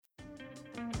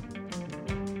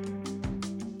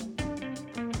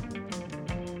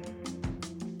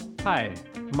Hi,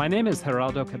 my name is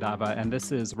Geraldo Cadava, and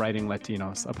this is Writing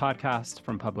Latinos, a podcast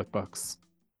from Public Books.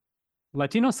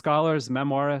 Latino scholars,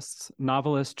 memoirists,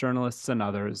 novelists, journalists, and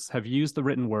others have used the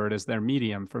written word as their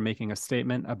medium for making a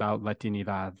statement about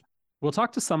Latinidad. We'll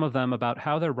talk to some of them about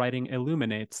how their writing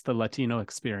illuminates the Latino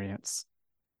experience.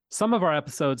 Some of our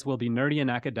episodes will be nerdy and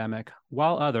academic,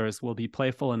 while others will be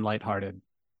playful and lighthearted.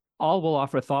 All will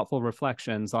offer thoughtful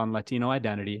reflections on Latino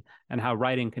identity and how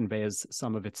writing conveys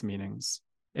some of its meanings.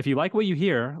 If you like what you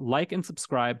hear, like and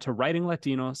subscribe to Writing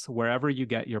Latinos wherever you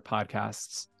get your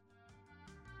podcasts.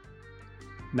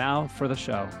 Now for the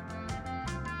show.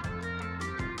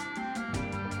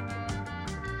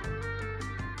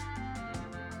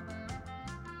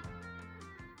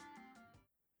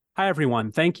 Hi,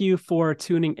 everyone. Thank you for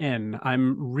tuning in.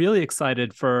 I'm really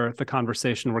excited for the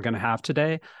conversation we're going to have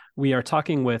today. We are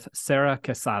talking with Sara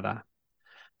Quesada.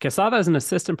 Quesada is an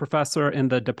assistant professor in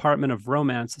the Department of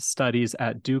Romance Studies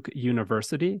at Duke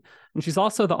University, and she's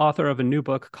also the author of a new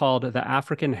book called The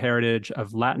African Heritage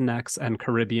of Latinx and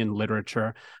Caribbean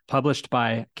Literature, published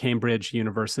by Cambridge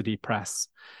University Press.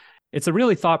 It's a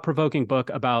really thought-provoking book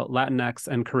about Latinx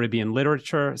and Caribbean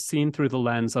literature seen through the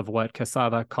lens of what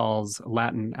Quesada calls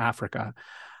Latin Africa,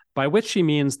 by which she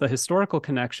means the historical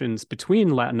connections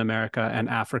between Latin America and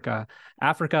Africa,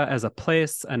 Africa as a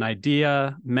place, an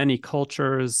idea, many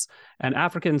cultures, and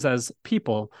Africans as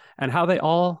people, and how they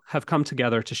all have come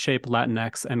together to shape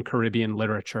Latinx and Caribbean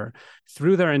literature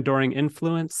through their enduring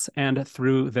influence and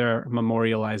through their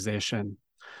memorialization.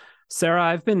 Sara,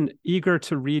 I've been eager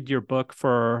to read your book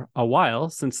for a while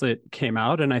since it came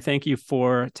out, and I thank you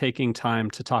for taking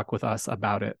time to talk with us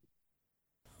about it.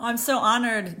 I'm so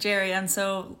honored, Jerry. I'm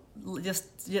so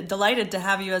just delighted to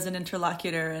have you as an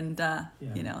interlocutor, and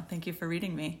thank you for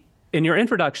reading me. In your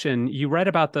introduction, you write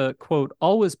about the, quote,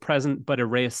 always present but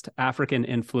erased African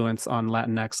influence on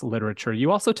Latinx literature. You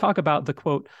also talk about the,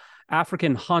 quote,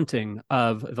 African haunting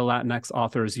of the Latinx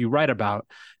authors you write about.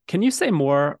 Can you say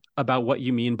more about what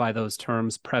you mean by those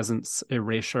terms, presence,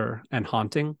 erasure, and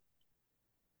haunting?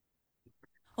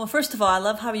 Well, first of all, I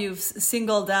love how you've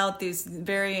singled out these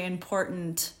very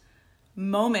important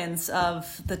moments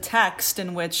of the text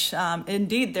in which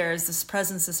indeed there is this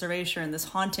presence, this erasure, and this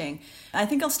haunting. I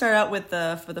think I'll start out with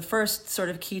for the first sort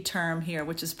of key term here,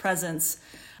 which is presence.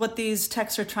 What these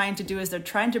texts are trying to do is they're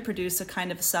trying to produce a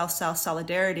kind of South-South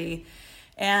solidarity.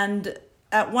 And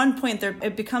at one point,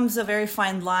 it becomes a very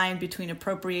fine line between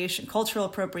appropriation, cultural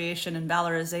appropriation, and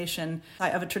valorization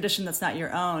of a tradition that's not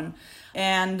your own.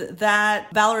 And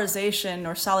that valorization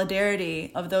or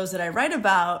solidarity of those that I write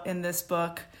about in this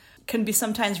book can be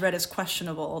sometimes read as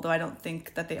questionable, although I don't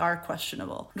think that they are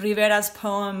questionable. Rivera's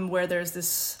poem, where there's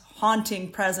this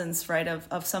haunting presence, right,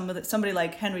 of somebody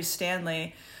like Henry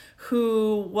Stanley,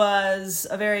 who was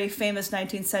a very famous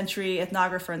 19th century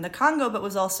ethnographer in the Congo, but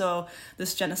was also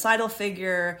this genocidal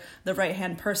figure, the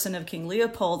right-hand person of King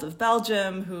Leopold of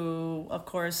Belgium, who, of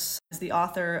course, is the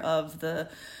author of the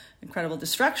incredible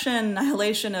destruction,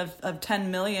 annihilation of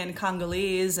 10 million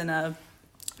Congolese and a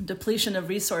depletion of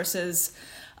resources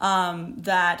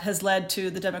that has led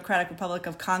to the Democratic Republic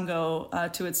of Congo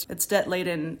to its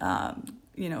debt-laden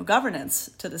governance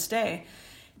to this day.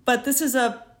 But this is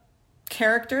a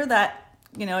character that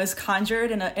is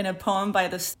conjured in a poem by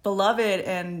this beloved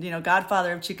and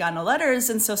godfather of Chicano letters,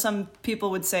 and so some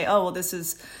people would say, oh well, this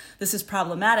is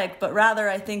problematic. But rather,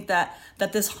 I think that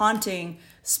this haunting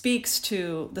speaks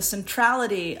to the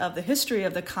centrality of the history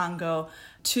of the Congo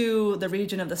to the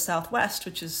region of the Southwest,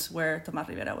 which is where Tomás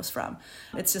Rivera was from.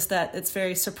 It's just that it's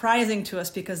very surprising to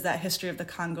us because that history of the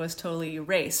Congo is totally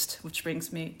erased, which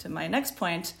brings me to my next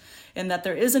point, in that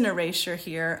there is an erasure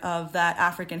here of that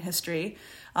African history,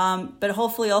 but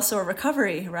hopefully also a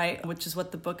recovery, right, which is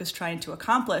what the book is trying to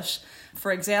accomplish.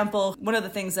 For example, one of the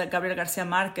things that Gabriel Garcia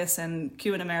Marquez and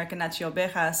Cuban-American Nachi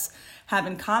Ovejas have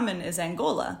in common is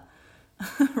Angola.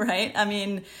 Right? I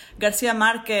mean, Garcia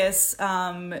Marquez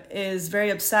is very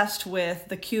obsessed with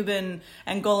the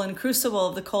Cuban-Angolan crucible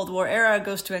of the Cold War era,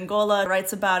 goes to Angola,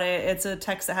 writes about it. It's a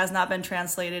text that has not been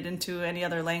translated into any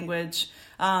other language,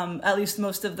 at least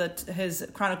most of his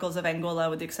chronicles of Angola,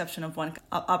 with the exception of one,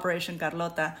 Operation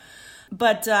Carlota.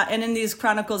 But and in these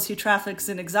chronicles, he traffics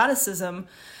in exoticism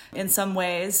in some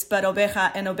ways, but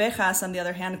Ovejas, on the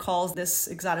other hand, calls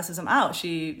this exoticism out.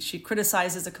 She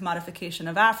criticizes the commodification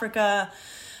of Africa.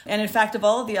 And in fact, of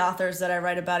all of the authors that I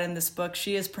write about in this book,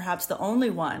 she is perhaps the only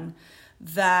one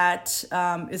that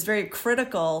is very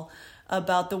critical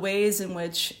about the ways in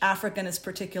which Africa and its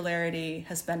particularity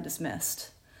has been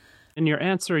dismissed. In your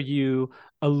answer, you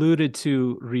alluded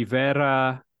to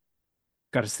Rivera,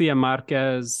 Garcia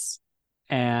Marquez,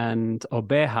 and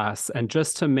ovejas. And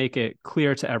just to make it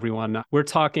clear to everyone, we're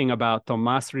talking about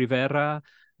Tomás Rivera,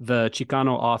 the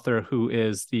Chicano author who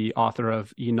is the author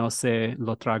of Y no se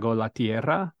lo tragó la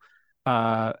tierra,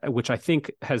 which I think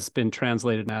has been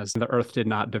translated as The Earth Did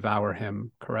Not Devour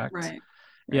Him, correct? Right.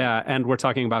 Yeah, and we're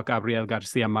talking about Gabriel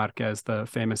Garcia Marquez, the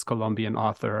famous Colombian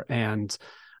author, and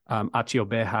Achi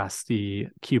Ovejas, the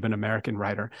Cuban-American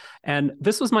writer. And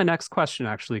this was my next question,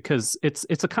 actually, because it's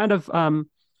a kind of, to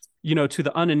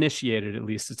the uninitiated, at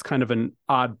least, it's kind of an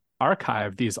odd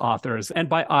archive, these authors. And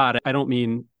by odd, I don't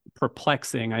mean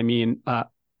perplexing. I mean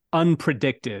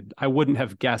unpredicted. I wouldn't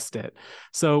have guessed it.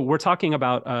 So we're talking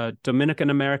about a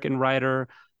Dominican-American writer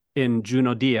in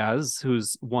Junot Diaz,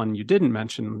 who's one you didn't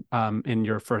mention in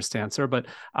your first answer, but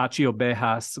Achi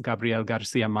Ovejas, Gabriel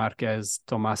Garcia Marquez,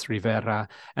 Tomás Rivera,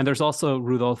 and there's also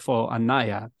Rudolfo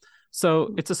Anaya.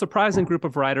 So it's a surprising group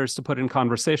of writers to put in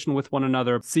conversation with one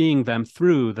another, seeing them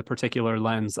through the particular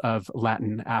lens of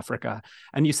Latin Africa.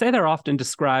 And you say they're often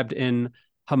described in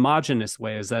homogeneous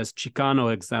ways as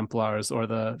Chicano exemplars or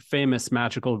the famous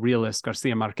magical realist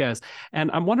Garcia Marquez. And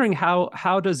I'm wondering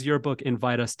how does your book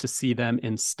invite us to see them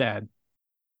instead?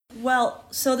 Well,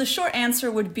 so the short answer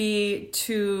would be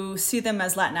to see them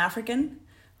as Latin African,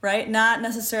 right? Not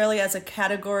necessarily as a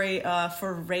category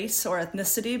for race or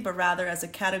ethnicity, but rather as a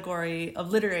category of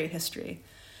literary history.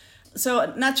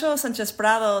 So Nacho Sanchez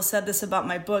Prado said this about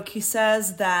my book. He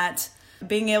says that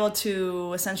being able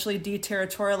to essentially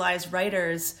deterritorialize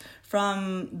writers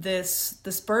from this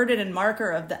burden and marker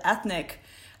of the ethnic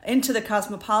into the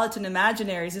cosmopolitan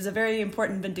imaginaries is a very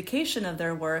important vindication of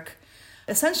their work,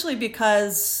 essentially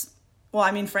because,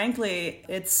 frankly,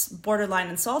 it's borderline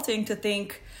insulting to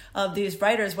think of these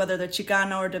writers, whether they're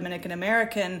Chicano or Dominican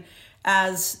American,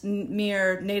 as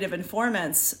mere native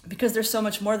informants, because they're so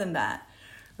much more than that.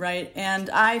 Right, and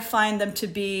I find them to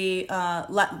be I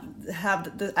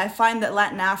find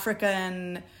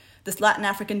that this Latin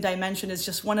African dimension is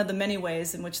just one of the many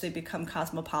ways in which they become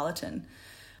cosmopolitan.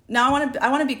 Now, I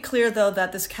want to be clear though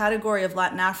that this category of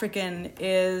Latin African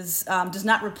does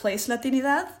not replace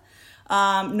Latinidad,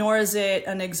 nor is it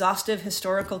an exhaustive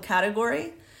historical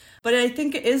category. But I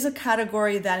think it is a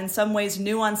category that in some ways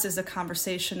nuances the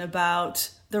conversation about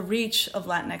the reach of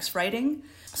Latinx writing.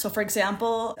 So, for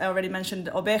example, I already mentioned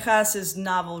Ovejas'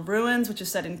 novel Ruins, which is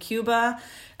set in Cuba,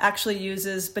 actually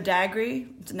uses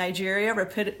Badagry, Nigeria,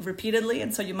 repeatedly.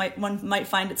 And so one might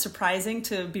find it surprising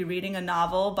to be reading a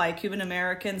novel by a Cuban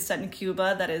American set in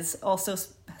Cuba that is also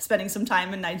spending some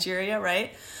time in Nigeria,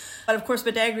 right? But of course,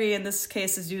 Badagry in this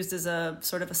case is used as a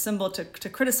sort of a symbol to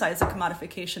criticize the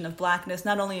commodification of Blackness,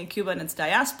 not only in Cuba and its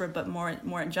diaspora, but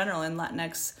more in general in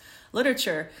Latinx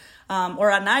literature.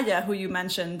 Or Anaya, who you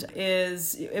mentioned,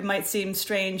 it might seem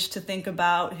strange to think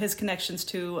about his connections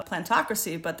to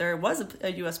plantocracy, but there was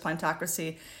a U.S.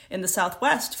 plantocracy in the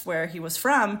Southwest where he was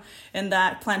from, and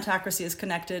that plantocracy is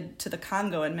connected to the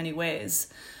Congo in many ways.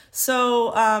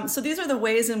 So these are the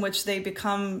ways in which they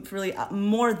become really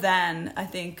more than, I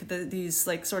think, these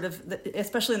like sort of,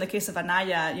 especially in the case of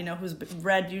Anaya, who's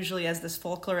read usually as this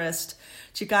folklorist,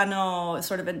 Chicano,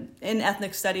 sort of in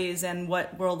ethnic studies, and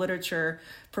what world literature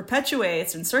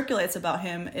perpetuates and circulates about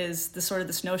him is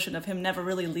this notion of him never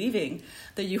really leaving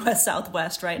the U.S.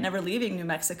 Southwest, right? Never leaving New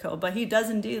Mexico, but he does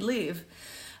indeed leave.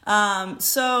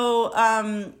 So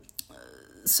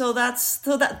that's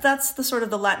the sort of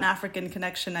the Latin African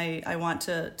connection I want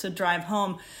to drive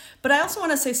home. But I also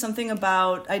want to say something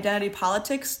about identity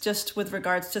politics, just with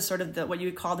regards to sort of what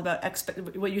you called about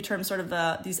what you termed sort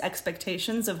of these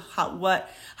expectations of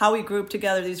how we group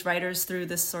together these writers through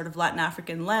this sort of Latin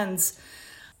African lens.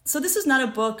 So this is not a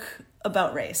book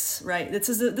about race, right? This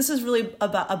is really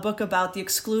about a book about the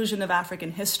exclusion of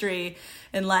African history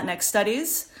in Latinx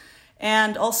studies.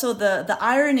 And also the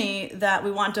irony that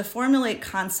we want to formulate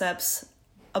concepts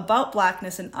about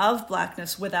Blackness and of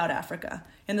Blackness without Africa,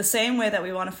 in the same way that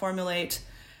we want to formulate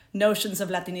notions of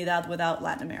Latinidad without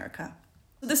Latin America.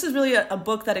 So this is really a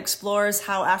book that explores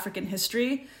how African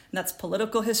history, and that's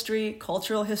political history,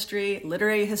 cultural history,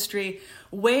 literary history,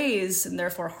 weighs and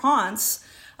therefore haunts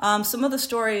some of the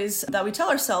stories that we tell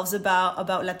ourselves about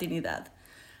Latinidad.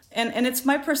 And it's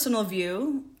my personal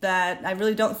view that I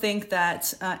really don't think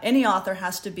that any author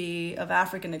has to be of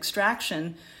African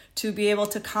extraction to be able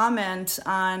to comment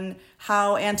on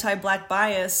how anti-Black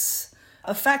bias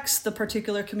affects the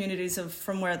particular communities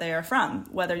from where they are from.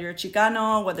 Whether you're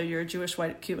Chicano, whether you're a Jewish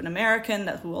white Cuban American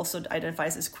who also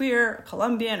identifies as queer,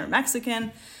 Colombian or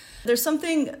Mexican. There's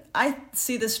something, I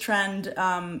see this trend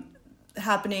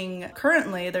happening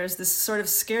currently. There's this sort of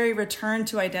scary return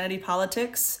to identity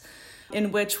politics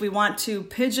in which we want to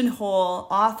pigeonhole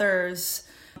authors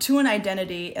to an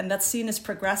identity, and that's seen as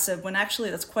progressive when actually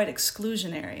that's quite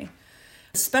exclusionary.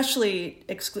 It's especially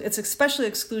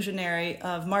exclusionary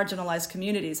of marginalized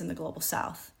communities in the global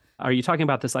South. Are you talking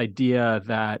about this idea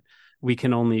that we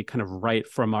can only kind of write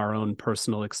from our own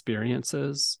personal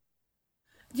experiences?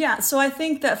 Yeah, so I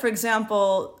think that, for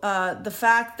example, the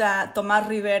fact that Tomás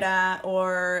Rivera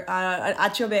or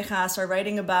Achi Ovejas are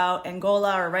writing about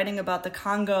Angola or writing about the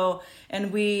Congo,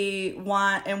 and we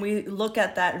look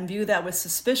at that and view that with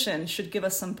suspicion, should give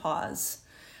us some pause.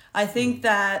 I think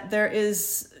that there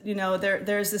is,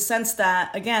 there's the sense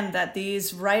that, again, that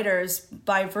these writers,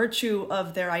 by virtue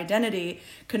of their identity,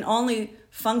 can only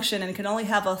function and can only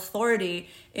have authority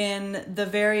in the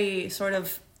very sort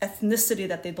of ethnicity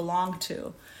that they belong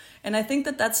to. And I think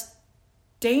that that's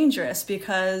dangerous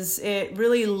because it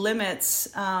really limits,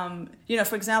 for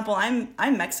example,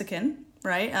 I'm Mexican,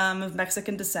 right? I'm of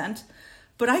Mexican descent,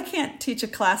 but I can't teach a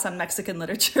class on Mexican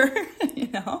literature,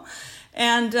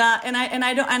 and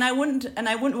I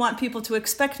wouldn't want people to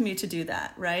expect me to do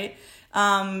that, right?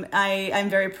 I'm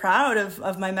very proud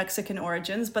of my Mexican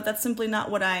origins, but that's simply not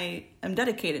what I am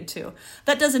dedicated to.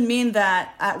 That doesn't mean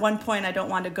that at one point I don't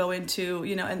want to go into,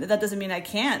 and that doesn't mean I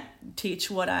can't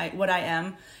teach what I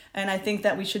am. And I think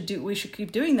that we should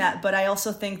keep doing that. But I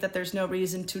also think that there's no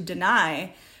reason to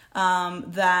deny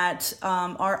that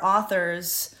our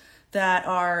authors that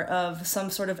are of some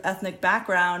sort of ethnic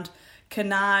background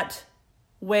cannot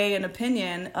weigh an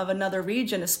opinion of another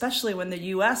region, especially when the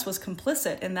U.S. was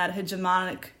complicit in that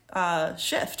hegemonic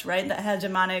shift, right? That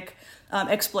hegemonic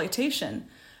exploitation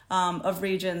of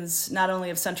regions, not only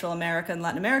of Central America and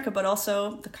Latin America, but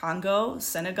also the Congo,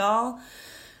 Senegal,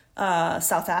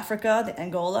 South Africa, the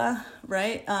Angola,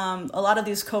 right? A lot of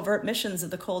these covert missions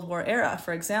of the Cold War era,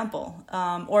 for example,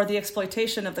 or the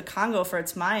exploitation of the Congo for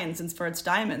its mines and for its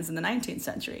diamonds in the 19th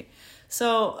century.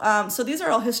 So these are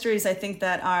all histories, I think,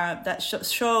 that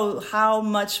show how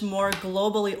much more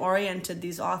globally oriented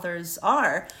these authors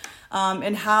are,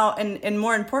 and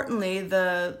more importantly,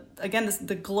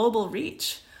 the global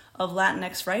reach of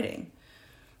Latinx writing.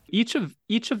 Each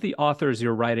of the authors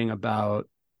you're writing about,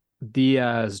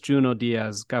 Diaz, Junot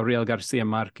Diaz, Gabriel Garcia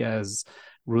Marquez,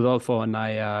 Rodolfo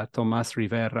Anaya, Tomás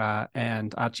Rivera,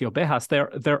 and Achi Ovejas,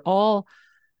 they're all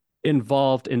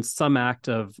involved in some act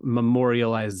of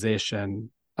memorialization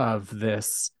of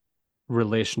this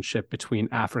relationship between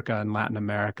Africa and Latin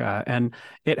America. And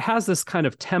it has this kind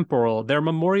of their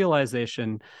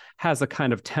memorialization has a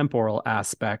kind of temporal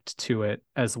aspect to it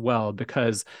as well,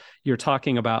 because you're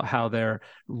talking about how they're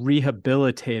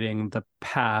rehabilitating the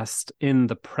past in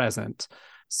the present.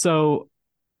 So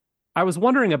I was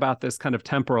wondering about this kind of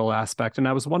temporal aspect, and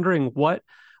I was wondering what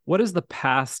is the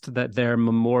past that they're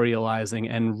memorializing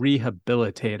and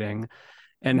rehabilitating,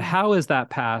 and how is that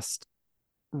past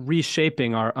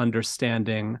reshaping our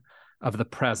understanding of the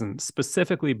present,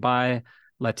 specifically by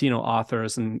Latino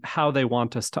authors, and how they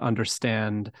want us to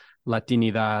understand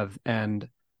Latinidad and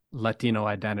Latino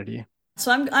identity?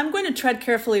 So I'm going to tread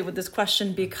carefully with this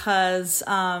question because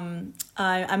I'm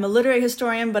a literary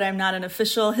historian, but I'm not an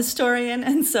official historian.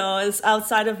 And so it's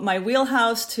outside of my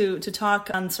wheelhouse to talk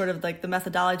on sort of like the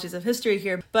methodologies of history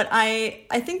here. But I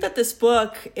think that this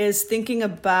book is thinking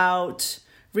about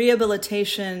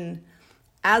rehabilitation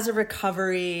as a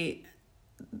recovery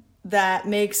that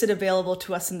makes it available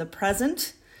to us in the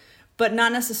present, but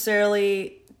not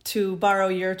necessarily, to borrow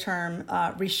your term,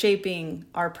 reshaping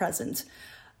our present.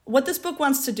 What this book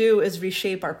wants to do is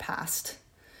reshape our past.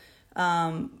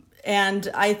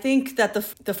 And I think that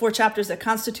the 4 chapters that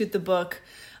constitute the book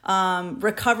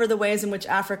recover the ways in which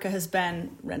Africa has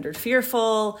been rendered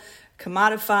fearful,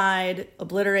 commodified,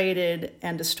 obliterated,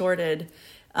 and distorted.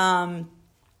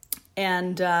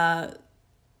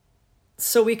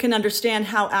 So we can understand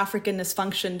how Africanness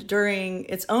functioned during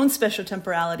its own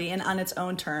spatiotemporality and on its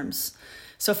own terms.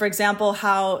 So, for example,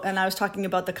 and I was talking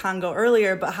about the Congo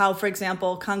earlier, but how, for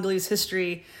example, Congolese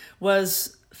history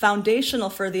was foundational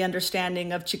for the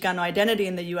understanding of Chicano identity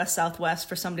in the U.S. Southwest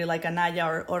for somebody like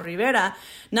Anaya or Rivera,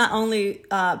 not only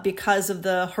because of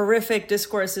the horrific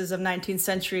discourses of 19th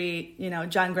century,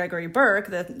 John Gregory Burke,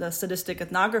 the sadistic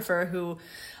ethnographer who,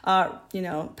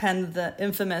 penned the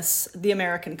infamous The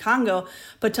American Congo,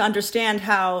 but to understand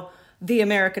how the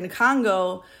American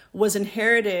Congo was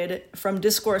inherited from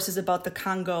discourses about the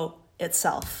Congo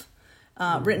itself,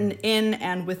 written in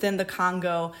and within the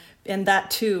Congo, and that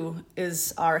too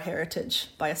is our heritage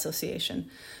by association.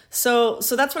 So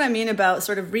that's what I mean about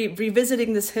sort of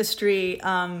revisiting this history.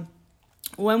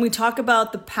 When we talk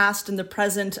about the past and the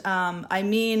present, I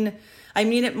mean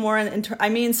it more I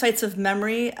mean sites of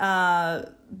memory,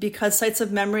 because sites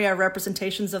of memory are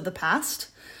representations of the past.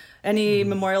 Any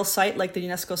memorial site like the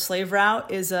UNESCO slave route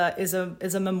is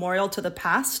a memorial to the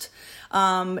past.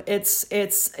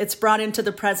 It's brought into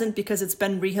the present because it's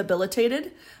been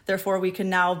rehabilitated. Therefore, we can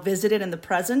now visit it in the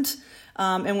present.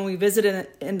 And when we visit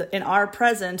it in our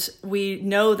present, we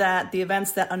know that the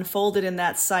events that unfolded in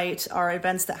that site are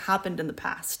events that happened in the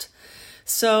past.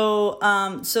 So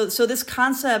this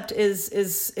concept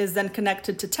is then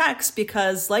connected to text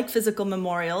because, like physical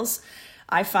memorials,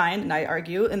 I find, and I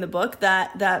argue in the book,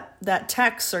 that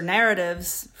texts or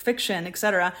narratives, fiction,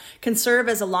 etc., can serve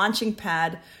as a launching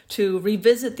pad to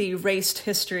revisit the erased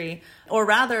history, or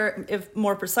rather, if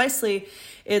more precisely,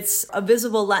 it's a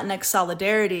visible Latinx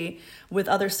solidarity with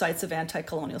other sites of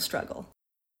anti-colonial struggle.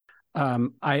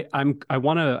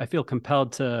 I feel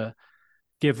compelled to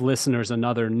give listeners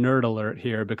another nerd alert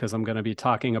here because I'm going to be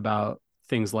talking about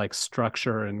things like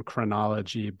structure and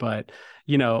chronology. But,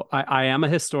 I am a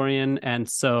historian. And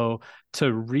so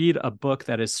to read a book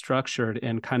that is structured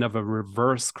in kind of a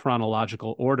reverse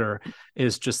chronological order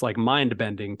is just like mind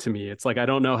bending to me. It's like, I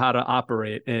don't know how to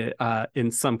operate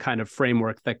in some kind of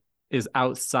framework that is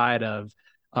outside of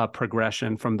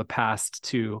progression from the past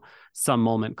to some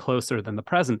moment closer than the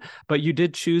present. But you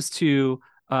did choose to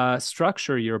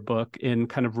structure your book in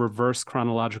kind of reverse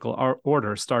chronological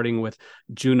order, starting with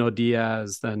Juno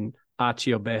Diaz, then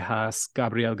Achio Bejas,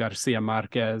 Gabriel Garcia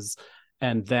Marquez,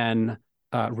 and then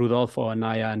Rudolfo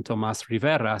Anaya and Tomas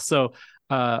Rivera. So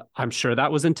I'm sure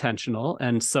that was intentional.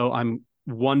 And so I'm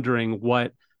wondering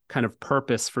what kind of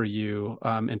purpose for you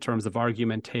in terms of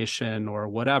argumentation or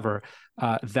whatever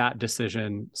that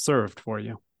decision served for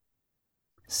you.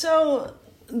 So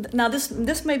now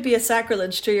this might be a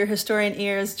sacrilege to your historian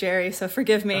ears, Jerry, so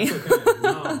forgive me. That's okay.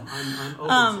 No, I'm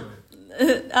open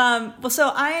to it. Well,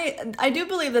 so I do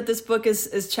believe that this book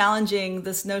is challenging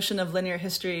this notion of linear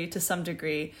history to some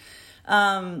degree.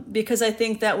 Because I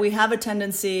think that we have a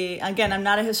tendency, again, I'm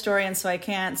not a historian, so I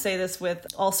can't say this with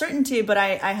all certainty, but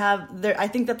I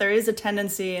think that there is a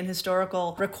tendency in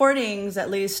historical recordings, at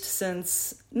least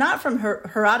since, not from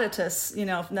Herodotus,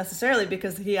 necessarily,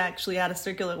 because he actually had a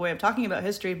circular way of talking about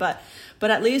history, but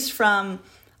at least from,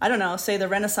 I don't know, say the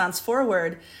Renaissance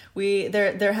forward,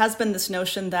 there has been this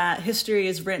notion that history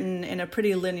is written in a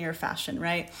pretty linear fashion,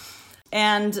 right?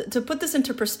 And to put this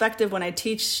into perspective, when I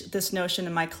teach this notion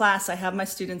in my class, I have my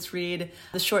students read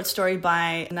the short story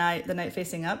by The Night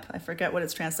Facing Up. I forget what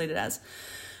it's translated as.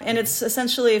 And it's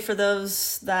essentially, for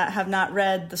those that have not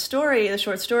read the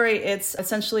short story, it's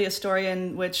essentially a story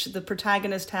in which the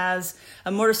protagonist has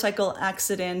a motorcycle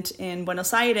accident in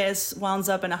Buenos Aires, winds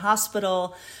up in a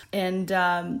hospital, and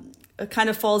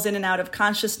kind of falls in and out of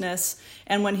consciousness.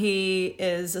 And when he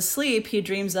is asleep, he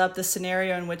dreams up the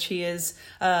scenario in which he is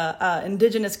an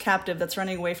indigenous captive that's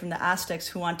running away from the Aztecs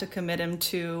who want to commit him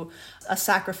to a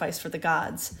sacrifice for the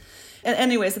gods. And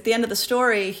anyways, at the end of the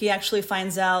story, he actually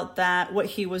finds out that what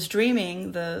he was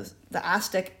dreaming, the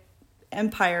Aztec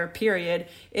Empire period,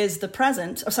 is the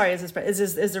present.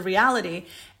 Is the reality,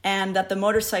 and that the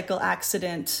motorcycle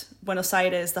accident, Buenos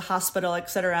Aires, the hospital,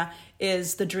 etc.,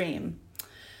 is the dream.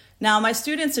 Now, my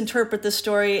students interpret this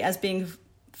story as being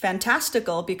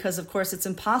fantastical because, of course, it's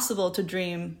impossible to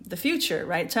dream the future,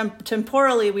 right?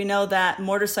 Temporally, we know that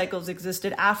motorcycles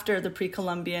existed after the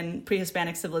pre-Columbian,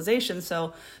 pre-Hispanic civilization,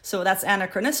 so that's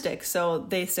anachronistic. So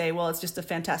they say, well, it's just a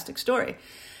fantastic story.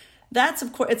 That's,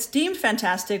 of course, it's deemed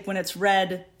fantastic when it's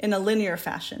read in a linear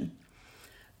fashion.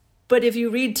 But if you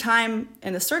read time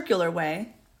in a circular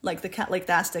way, like the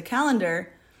Aztec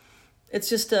calendar, it's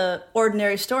just a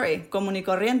ordinary story, común y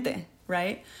corriente,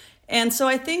 right? And so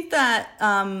I think that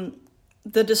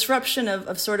the disruption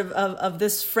of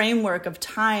this framework of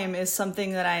time is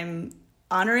something that I'm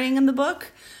honoring in the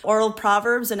book. Oral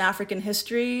proverbs in African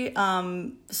history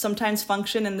sometimes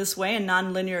function in this way in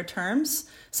nonlinear terms.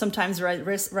 Sometimes they're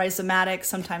rhizomatic,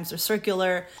 sometimes they're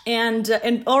circular.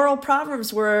 And oral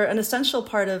proverbs were an essential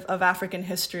part of African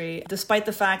history, despite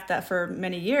the fact that for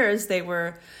many years they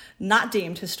were not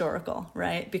deemed historical,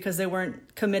 right? Because they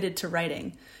weren't committed to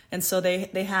writing. And so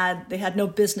they had no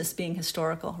business being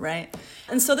historical, right?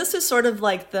 And so this is sort of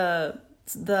like the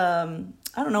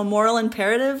I don't know, moral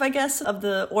imperative, I guess, of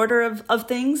the order of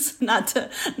things, not to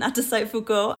cite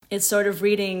Foucault. It's sort of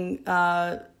reading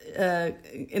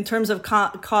in terms of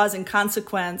cause and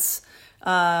consequence,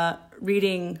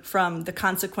 reading from the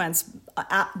consequence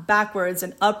backwards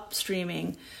and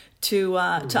upstreaming to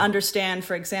understand,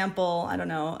 for example, I don't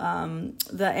know,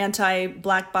 the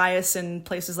anti-Black bias in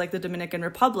places like the Dominican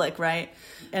Republic, right?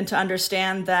 And to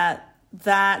understand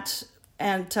that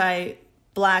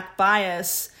anti-Black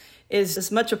bias is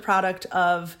as much a product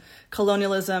of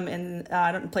colonialism in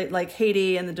like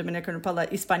Haiti and the Dominican Republic,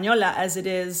 Hispaniola, as it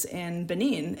is in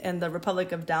Benin and the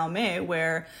Republic of Dahomey,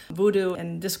 where voodoo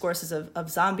and discourses of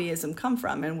zombieism come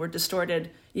from and were distorted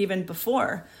even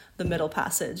before the Middle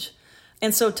Passage.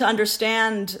 And so to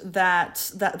understand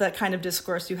that kind of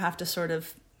discourse, you have to sort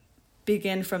of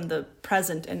begin from the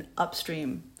present and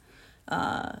upstream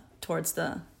towards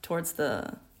the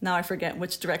now I forget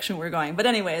which direction we're going. But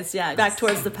anyways, yeah, back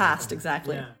towards the past,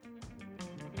 exactly. Yeah.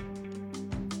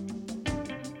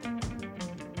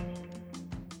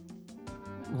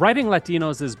 Writing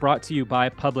Latinos is brought to you by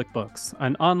Public Books,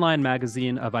 an online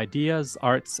magazine of ideas,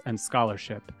 arts, and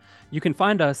scholarship. You can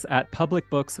find us at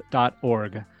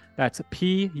publicbooks.org. That's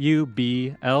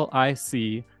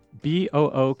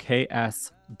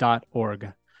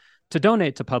PUBLICBOOKS.org. To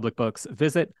donate to Public Books,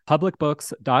 visit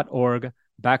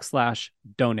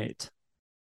publicbooks.org/donate.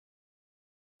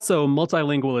 So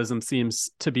multilingualism seems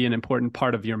to be an important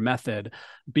part of your method.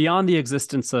 Beyond the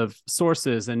existence of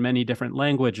sources in many different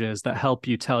languages that help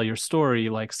you tell your story,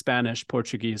 like Spanish,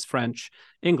 Portuguese, French,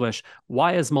 English,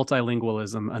 why is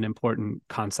multilingualism an important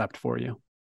concept for you?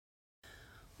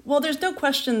 Well, there's no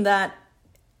question that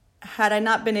had I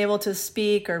not been able to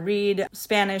speak or read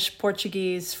Spanish,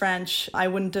 Portuguese, French, I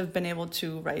wouldn't have been able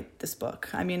to write this book.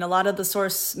 I mean, a lot of the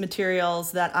source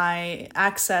materials that I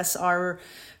access are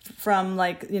from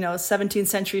 17th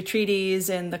century treaties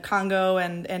in the Congo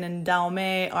and in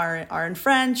Dahomey are in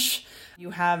French.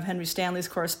 You have Henry Stanley's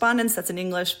correspondence that's in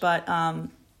English, but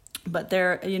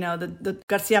there, the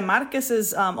Garcia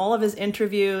Marquez's all of his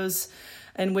interviews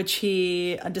in which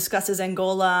he discusses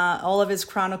Angola, all of his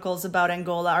chronicles about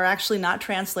Angola are actually not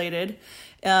translated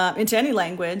into any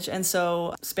language. And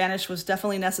so Spanish was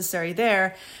definitely necessary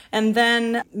there. And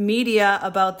then media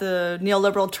about the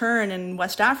neoliberal turn in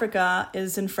West Africa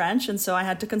is in French. And so I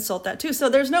had to consult that too. So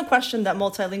there's no question that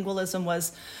multilingualism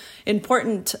was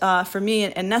important for me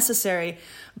and necessary.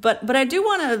 But I do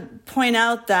want to point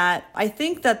out that I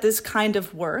think that this kind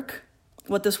of work,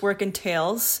 what this work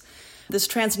entails, this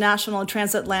transnational and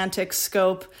transatlantic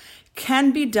scope,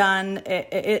 can be done.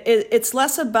 It's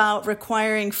less about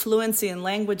requiring fluency in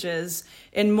languages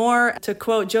and more, to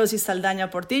quote Josie Saldaña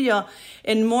Portillo,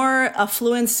 in more a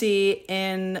fluency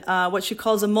in what she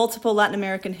calls a multiple Latin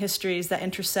American histories that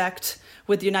intersect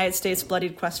with the United States'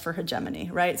 bloodied quest for hegemony,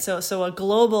 right? So a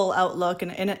global outlook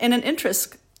and an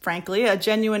interest, frankly, a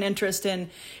genuine interest in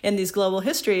these global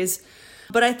histories.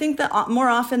 But I think that more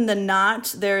often than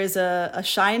not, there is a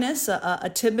shyness,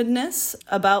 a timidness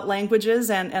about languages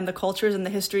and the cultures and the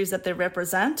histories that they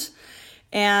represent.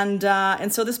 And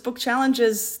so this book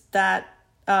challenges that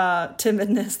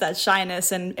timidness, that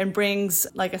shyness, and brings,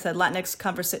 like I said,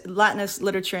 Latinx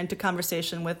literature into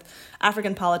conversation with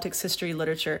African politics, history,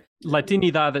 literature.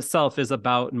 Latinidad itself is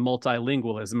about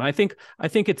multilingualism. I think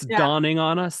it's dawning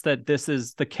on us that this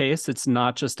is the case. It's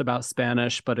not just about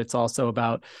Spanish, but it's also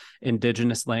about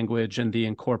indigenous language and the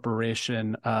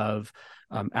incorporation of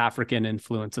African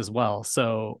influence as well.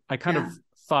 So I kind of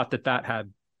thought that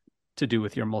had to do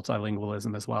with your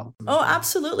multilingualism as well. Oh,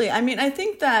 absolutely. I mean, I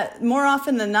think that more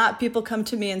often than not, people come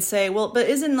to me and say, well, but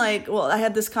isn't I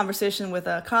had this conversation with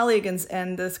a colleague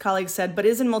and this colleague said, but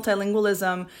isn't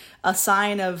multilingualism a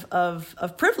sign of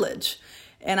privilege?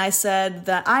 And I said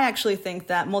that I actually think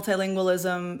that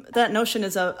multilingualism, that notion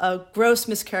is a gross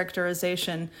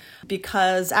mischaracterization,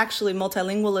 because actually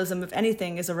multilingualism, if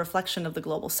anything, is a reflection of the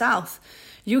global South.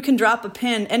 You can drop a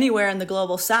pin anywhere in the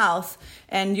global South,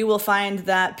 and you will find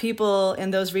that people in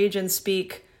those regions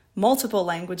speak multiple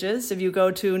languages. If you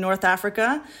go to North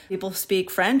Africa, people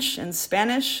speak French and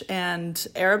Spanish and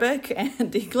Arabic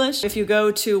and English. If you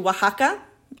go to Oaxaca,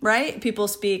 right, people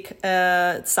speak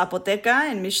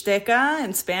Zapoteca and Mixteca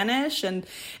and Spanish and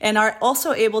are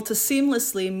also able to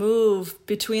seamlessly move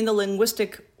between the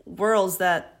linguistic worlds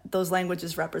that those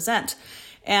languages represent.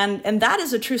 And that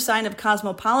is a true sign of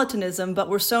cosmopolitanism, but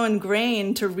we're so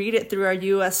ingrained to read it through our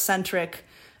U.S.-centric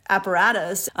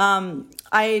apparatus.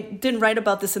 I didn't write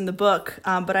about this in the book,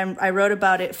 but I wrote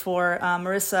about it for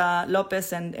Marissa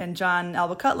Lopez and John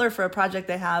Alba Cutler for a project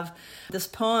they have. This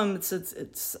poem,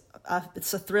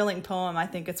 it's a thrilling poem. I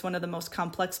think it's one of the most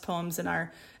complex poems in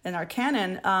our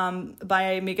canon,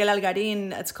 by Miguel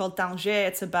Algarín. It's called Tanger.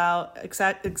 It's about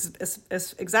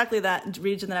exactly that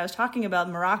region that I was talking about,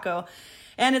 Morocco.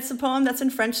 And it's a poem that's in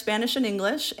French, Spanish, and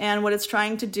English. And what it's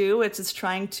trying to do, it's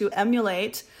trying to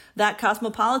emulate that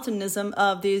cosmopolitanism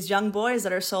of these young boys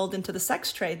that are sold into the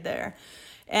sex trade there.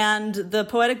 And the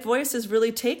poetic voice is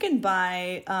really taken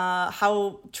by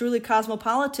how truly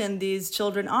cosmopolitan these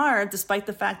children are, despite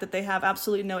the fact that they have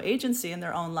absolutely no agency in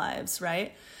their own lives,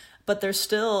 right? the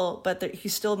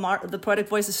poetic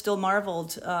voice is still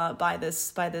marveled by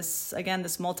this again,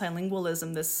 this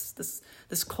multilingualism,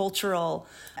 this cultural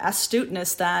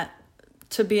astuteness that,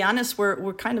 to be honest,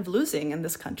 we're kind of losing in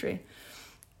this country.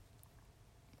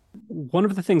 One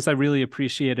of the things I really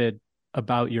appreciated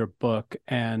about your book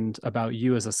and about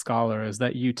you as a scholar is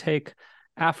that you take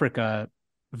Africa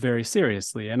very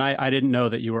seriously. And I didn't know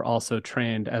that you were also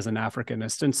trained as an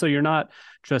Africanist. And so you're not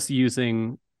just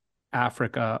using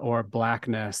Africa or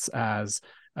Blackness as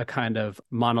a kind of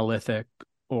monolithic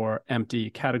or empty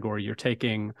category. You're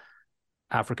taking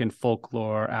African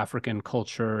folklore, African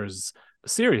cultures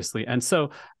seriously. And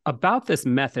so about this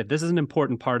method, this is an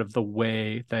important part of the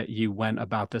way that you went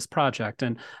about this project.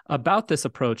 And about this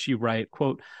approach, you write,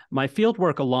 quote, "My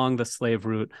fieldwork along the slave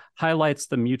route highlights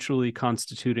the mutually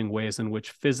constituting ways in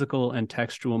which physical and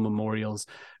textual memorials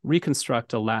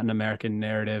reconstruct a Latin American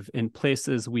narrative in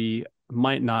places we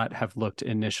might not have looked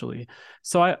initially."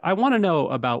 So I want to know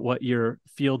about what your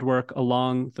fieldwork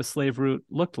along the slave route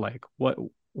looked like.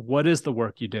 What is the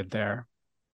work you did there?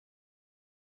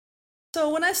 So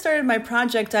when I started my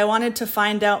project, I wanted to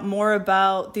find out more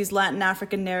about these Latin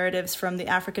African narratives from the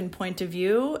African point of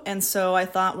view. And so I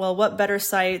thought, well, what better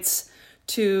sites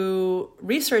to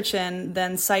research in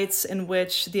than sites in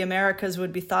which the Americas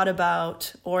would be thought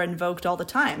about or invoked all the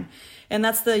time? And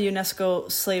that's the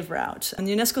UNESCO slave route. And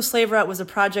the UNESCO slave route was a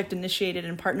project initiated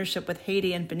in partnership with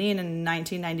Haiti and Benin in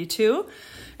 1992.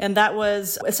 And that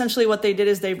was essentially what they did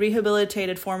is they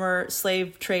rehabilitated former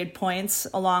slave trade points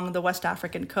along the West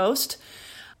African coast.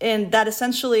 And that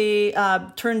essentially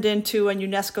turned into a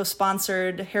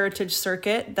UNESCO-sponsored heritage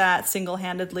circuit that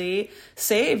single-handedly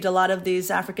saved a lot of these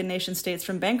African nation states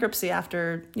from bankruptcy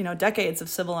after, decades of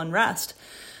civil unrest.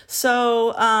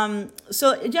 So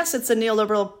yes, it's a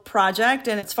neoliberal project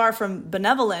and it's far from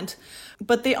benevolent,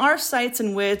 but they are sites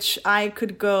in which I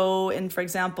could go and, for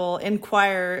example,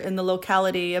 inquire in the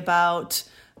locality about,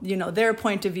 their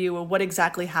point of view of what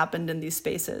exactly happened in these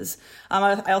spaces.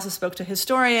 I also spoke to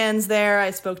historians there. I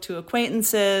spoke to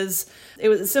acquaintances. It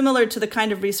was similar to the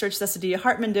kind of research that Sadiya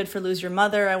Hartman did for Lose Your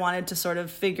Mother. I wanted to sort of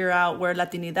figure out where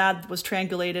Latinidad was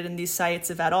triangulated in these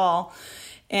sites, if at all.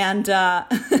 And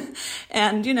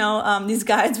these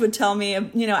guides would tell me,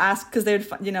 ask, because they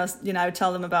would, I would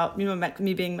tell them about,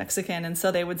 me being Mexican. And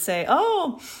so they would say,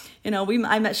 oh,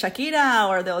 I met Shakira,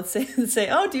 or they'll say,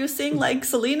 oh, do you sing like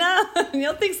Selena?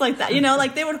 Things like that,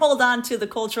 like they would hold on to the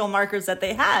cultural markers that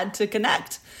they had to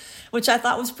connect, which I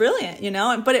thought was brilliant,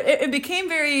 but it became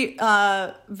very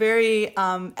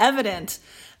evident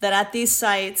that at these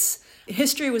sites,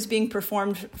 history was being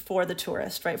performed for the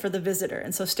tourist, right, for the visitor.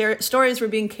 And so stories were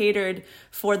being catered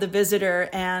for the visitor.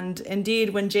 And indeed,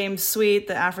 when James Sweet,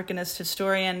 the Africanist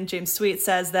historian, James Sweet,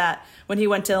 says that when he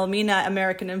went to Elmina,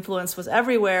 American influence was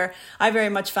everywhere, I very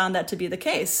much found that to be the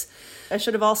case. I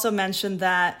should have also mentioned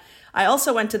that I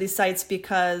also went to these sites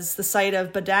because the site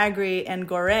of Badagry and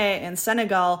Gorée in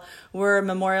Senegal were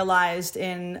memorialized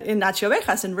in Nacho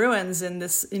Vejas, in ruins, in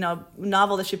this,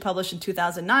 novel that she published in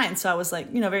 2009. So I was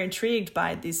very intrigued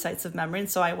by these sites of memory. And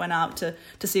so I went out to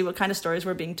see what kind of stories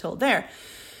were being told there.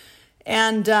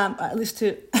 And at least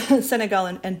to Senegal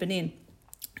and Benin.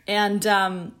 And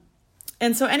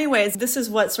so anyways, this is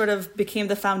what sort of became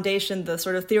the foundation, the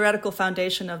sort of theoretical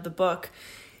foundation of the book.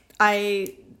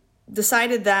 I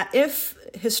decided that if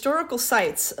historical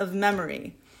sites of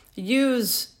memory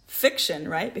use fiction,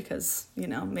 right? Because,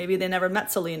 maybe they never met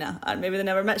Selena, maybe they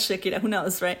never met Shakira, who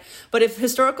knows, right? But if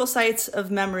historical sites of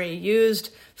memory used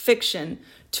fiction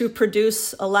to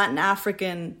produce a Latin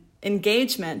African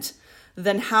engagement,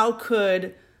 then how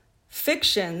could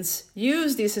fictions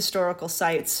use these historical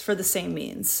sites for the same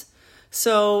means?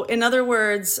 So in other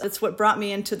words, it's what brought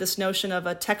me into this notion of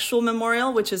a textual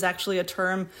memorial, which is actually a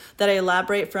term that I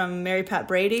elaborate from Mary Pat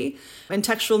Brady. And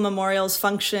textual memorials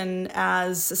function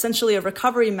as essentially a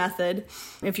recovery method.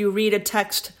 If you read a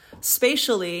text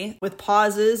spatially with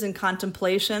pauses and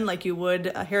contemplation, like you would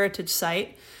a heritage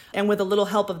site, and with a little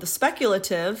help of the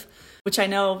speculative, which I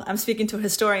know I'm speaking to a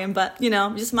historian, but,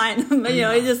 just mind,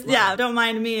 don't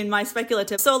mind me and my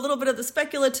speculative. So a little bit of the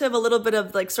speculative, a little bit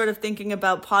of sort of thinking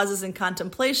about pauses and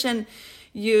contemplation,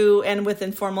 and with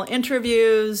informal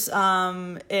interviews,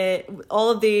 all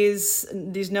of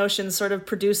these notions sort of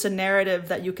produce a narrative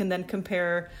that you can then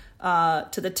compare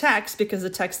to the text, because the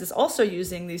text is also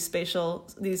using these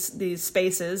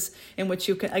spaces in which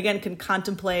you can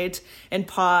contemplate and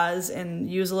pause and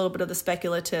use a little bit of the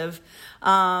speculative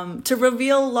to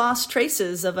reveal lost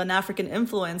traces of an African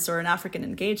influence or an African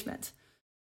engagement.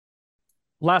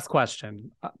 Last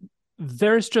question.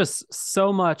 There's just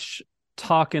so much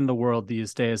talk in the world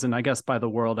these days, and I guess by the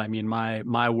world I mean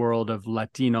my world of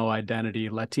Latino identity,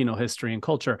 Latino history and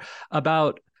culture,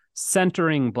 about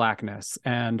centering Blackness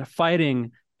and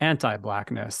fighting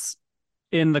anti-Blackness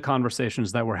in the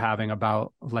conversations that we're having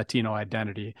about Latino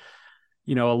identity.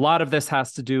 A lot of this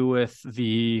has to do with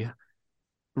the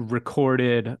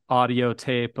recorded audio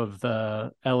tape of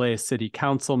the LA City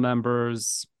Council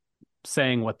members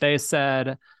saying what they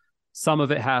said. Some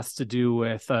of it has to do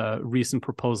with a recent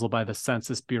proposal by the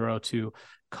Census Bureau to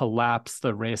collapse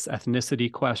the race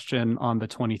ethnicity question on the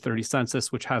 2030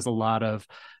 census, which has a lot of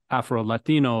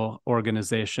Afro-Latino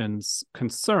organizations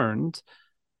concerned.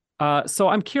 So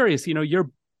I'm curious,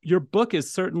 your book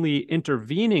is certainly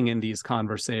intervening in these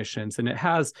conversations, and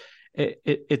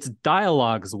it's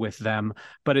dialogues with them,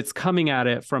 but it's coming at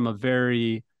it from a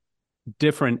very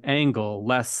different angle,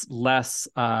 less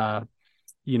about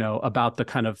the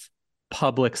kind of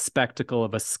public spectacle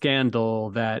of a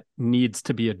scandal that needs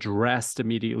to be addressed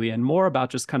immediately, and more about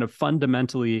just kind of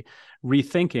fundamentally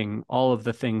rethinking all of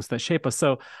the things that shape us.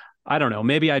 So I don't know,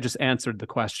 maybe I just answered the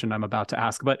question I'm about to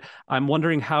ask, but I'm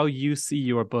wondering how you see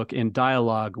your book in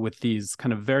dialogue with these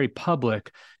kind of very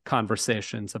public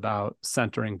conversations about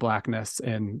centering Blackness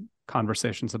in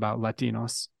conversations about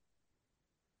Latinos.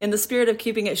 In the spirit of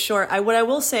keeping it short, what I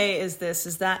will say is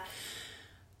that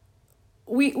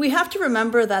we have to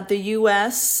remember that the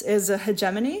U.S. is a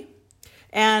hegemony,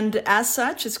 and as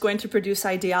such, it's going to produce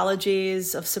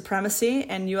ideologies of supremacy,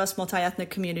 and U.S. multi-ethnic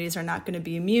communities are not going to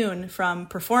be immune from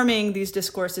performing these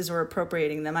discourses or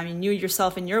appropriating them. I mean, you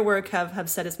yourself in your work have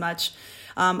said as much.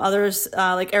 Others,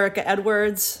 like Erica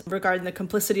Edwards, regarding the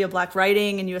complicity of Black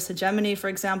writing in U.S. hegemony, for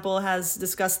example, has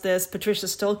discussed this. Patricia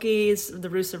Stolke's The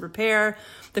Roots of Repair,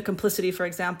 the complicity, for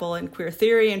example, in queer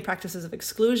theory and practices of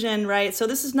exclusion, right? So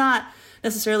this is not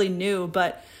necessarily new,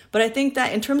 but I think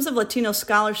that in terms of Latino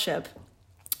scholarship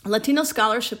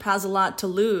has a lot to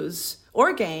lose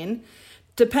or gain,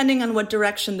 depending on what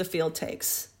direction the field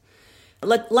takes.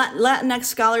 Latinx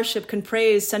scholarship can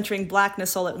praise centering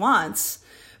Blackness all it wants,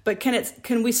 but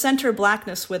can we center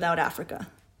Blackness without Africa?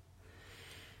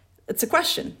 It's a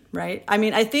question, right? I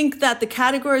mean, I think that the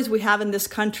categories we have in this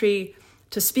country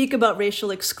to speak about racial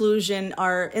exclusion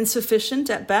are insufficient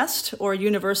at best or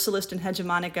universalist and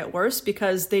hegemonic at worst,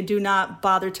 because they do not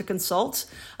bother to consult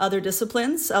other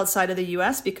disciplines outside of the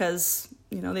U.S. because,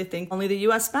 they think only the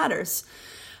U.S. matters.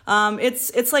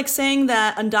 It's like saying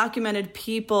that undocumented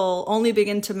people only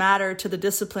begin to matter to the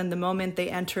discipline the moment they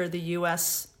enter the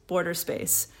U.S. border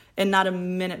space, and not a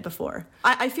minute before.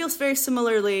 I feel very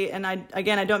similarly, and I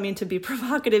don't mean to be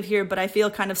provocative here, but I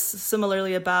feel kind of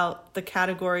similarly about the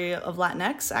category of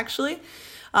Latinx, actually,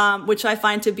 which I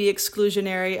find to be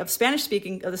exclusionary of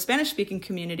the Spanish-speaking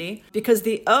community, because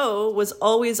the O was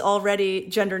always already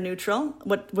gender neutral,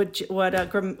 what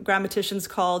grammaticians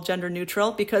call gender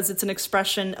neutral, because it's an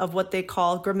expression of what they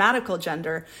call grammatical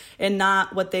gender and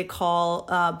not what they call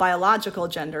biological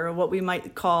gender, or what we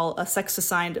might call a sex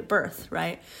assigned at birth,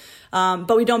 right?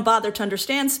 But we don't bother to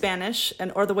understand Spanish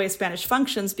or the way Spanish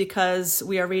functions because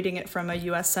we are reading it from a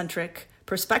U.S.-centric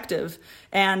perspective,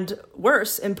 and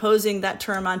worse, imposing that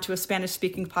term onto a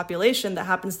Spanish-speaking population that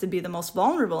happens to be the most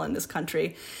vulnerable in this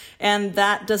country. And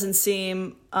that doesn't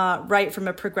seem right from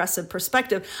a progressive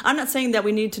perspective. I'm not saying that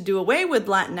we need to do away with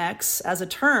Latinx as a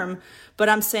term, but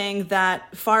I'm saying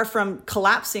that far from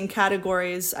collapsing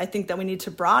categories, I think that we need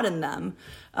to broaden them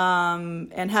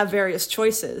and have various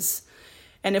choices.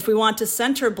 And if we want to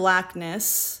center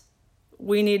Blackness,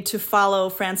 we need to follow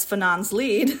Frantz Fanon's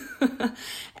lead,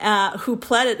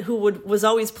 who was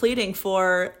always pleading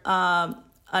for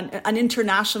an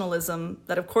internationalism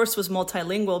that, of course, was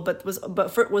multilingual, but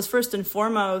was first and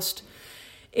foremost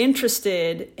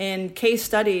interested in case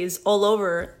studies all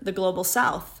over the global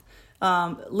South,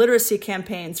 literacy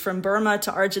campaigns from Burma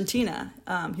to Argentina.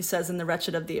 He says in The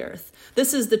Wretched of the Earth.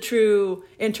 This is the true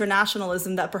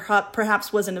internationalism that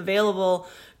perhaps wasn't available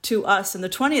to us in the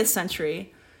 20th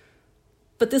century.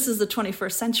 But this is the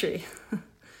 21st century.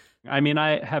 I mean,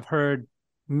 I have heard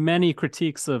many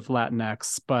critiques of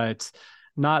Latinx, but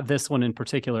not this one in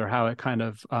particular, how it kind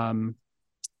of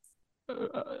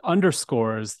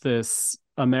underscores this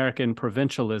American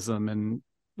provincialism and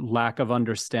lack of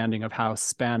understanding of how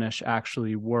Spanish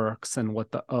actually works and what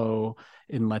the O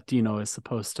in Latino is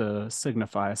supposed to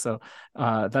signify. So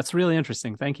that's really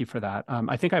interesting. Thank you for that.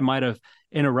 I think I might have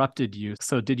interrupted you.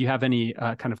 So did you have any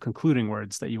kind of concluding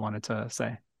words that you wanted to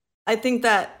say? I think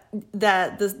that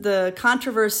the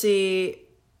controversy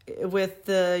with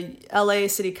the LA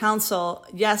City Council,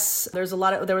 yes, there was a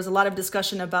lot of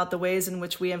discussion about the ways in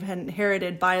which we have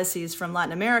inherited biases from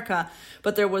Latin America,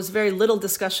 but there was very little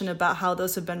discussion about how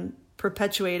those have been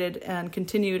perpetuated and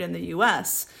continued in the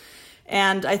U.S.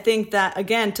 And I think that,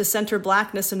 again, to center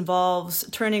Blackness involves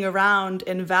turning around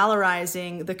and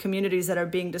valorizing the communities that are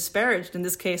being disparaged, in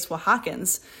this case,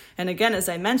 Oaxacans. And again, as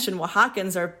I mentioned,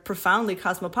 Oaxacans are profoundly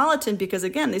cosmopolitan because,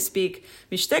 again, they speak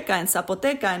Mixteca and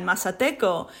Zapoteca and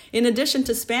Mazateco, in addition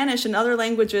to Spanish and other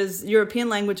languages, European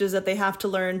languages that they have to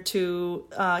learn to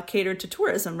cater to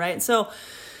tourism, right? So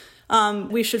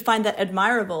we should find that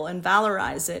admirable and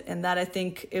valorize it. And that, I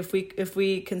think, if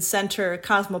we can center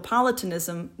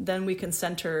cosmopolitanism, then we can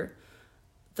center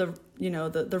the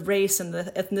race and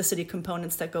the ethnicity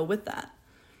components that go with that.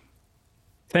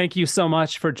 Thank you so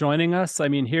much for joining us. I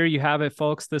mean, here you have it,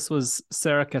 folks. This was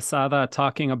Sara Quesada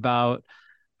talking about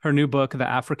her new book, The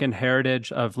African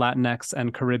Heritage of Latinx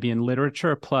and Caribbean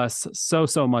Literature, plus so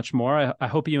much more. I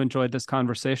hope you enjoyed this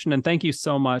conversation. And thank you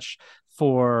so much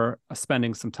for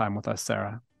spending some time with us,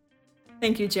 Sara.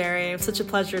 Thank you, Jerry. It was such a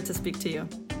pleasure to speak to you.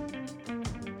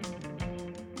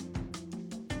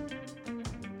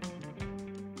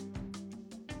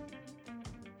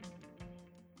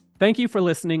 Thank you for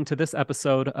listening to this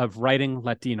episode of Writing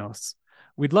Latinos.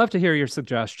 We'd love to hear your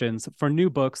suggestions for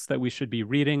new books that we should be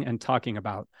reading and talking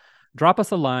about. Drop us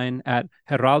a line at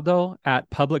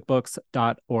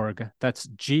geraldo@publicbooks.org. That's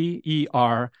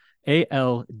GERALDO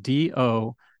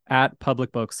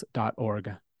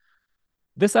 @publicbooks.org.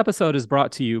 This episode is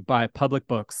brought to you by Public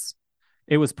Books.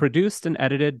 It was produced and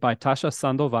edited by Tasha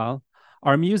Sandoval.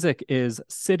 Our music is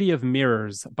City of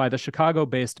Mirrors by the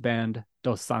Chicago-based band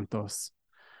Dos Santos.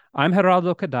 I'm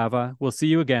Geraldo Cadava. We'll see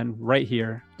you again right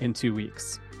here in 2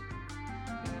 weeks.